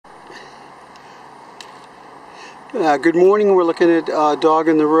Good morning. We're looking at Dawg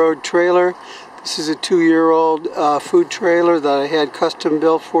in the Road trailer. This is a 2-year-old food trailer that I had custom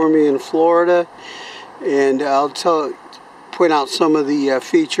built for me in Florida, and I'll point out some of the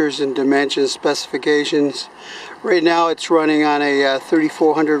features and dimensions, specifications. Right now it's running on a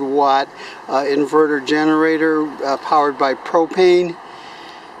 3400 watt inverter generator powered by propane,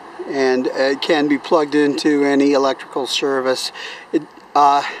 and it can be plugged into any electrical service.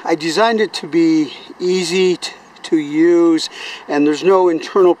 I designed it to be easy to use, and there's no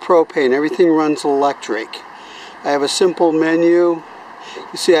internal propane. Everything runs electric. I have a simple menu.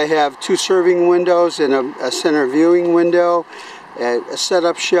 You see I have 2 serving windows and a center viewing window, a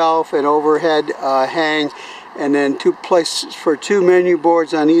setup shelf, an overhead hang, and then 2 places for 2 menu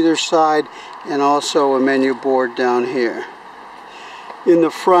boards on either side, and also a menu board down here. In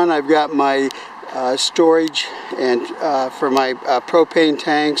the front I've got my storage and for my propane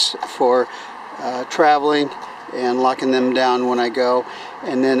tanks for traveling and locking them down when I go,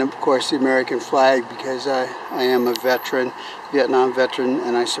 and then of course the American flag, because I am a veteran, Vietnam veteran,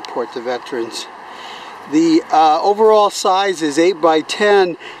 and I support the veterans. The overall size is 8 by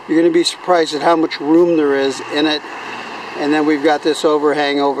 10. You're going to be surprised at how much room there is in it. And then we've got this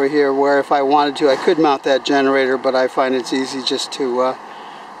overhang over here where if I wanted to I could mount that generator, but I find it's easy just to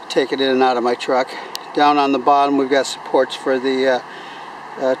take it in and out of my truck. Down on the bottom we've got supports for the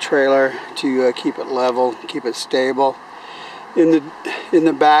trailer to keep it level, keep it stable. In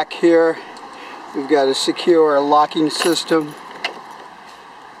the back here we've got a secure locking system,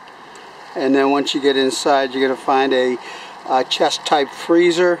 and then once you get inside you're going to find a chest type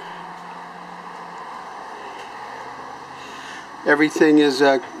freezer. Everything is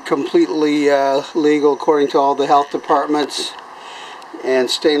completely legal according to all the health departments, and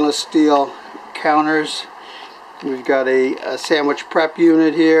stainless steel counters. We've got a sandwich prep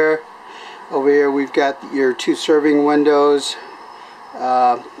unit here. Over here we've got your 2 serving windows,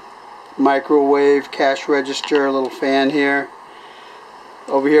 microwave, cash register, a little fan here.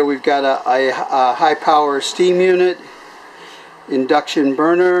 Over here we've got a high power steam unit, induction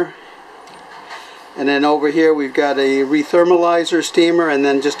burner, and then over here we've got a rethermalizer steamer, and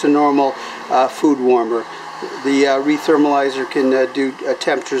then just a normal food warmer. The rethermalizer can do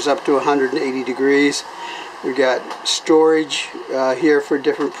temperatures up to 180 degrees. We've got storage here for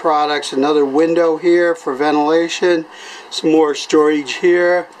different products, another window here for ventilation, some more storage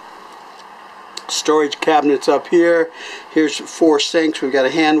here, storage cabinets up here. Here's 4 sinks. We've got a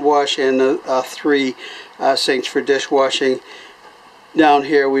hand wash and 3 sinks for dishwashing. Down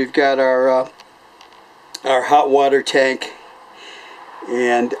here we've got our hot water tank,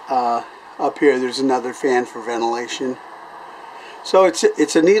 and up here there's another fan for ventilation. So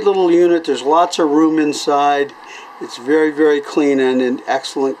it's a neat little unit. There's lots of room inside. It's very, very clean and in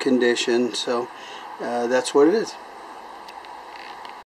excellent condition. So that's what it is.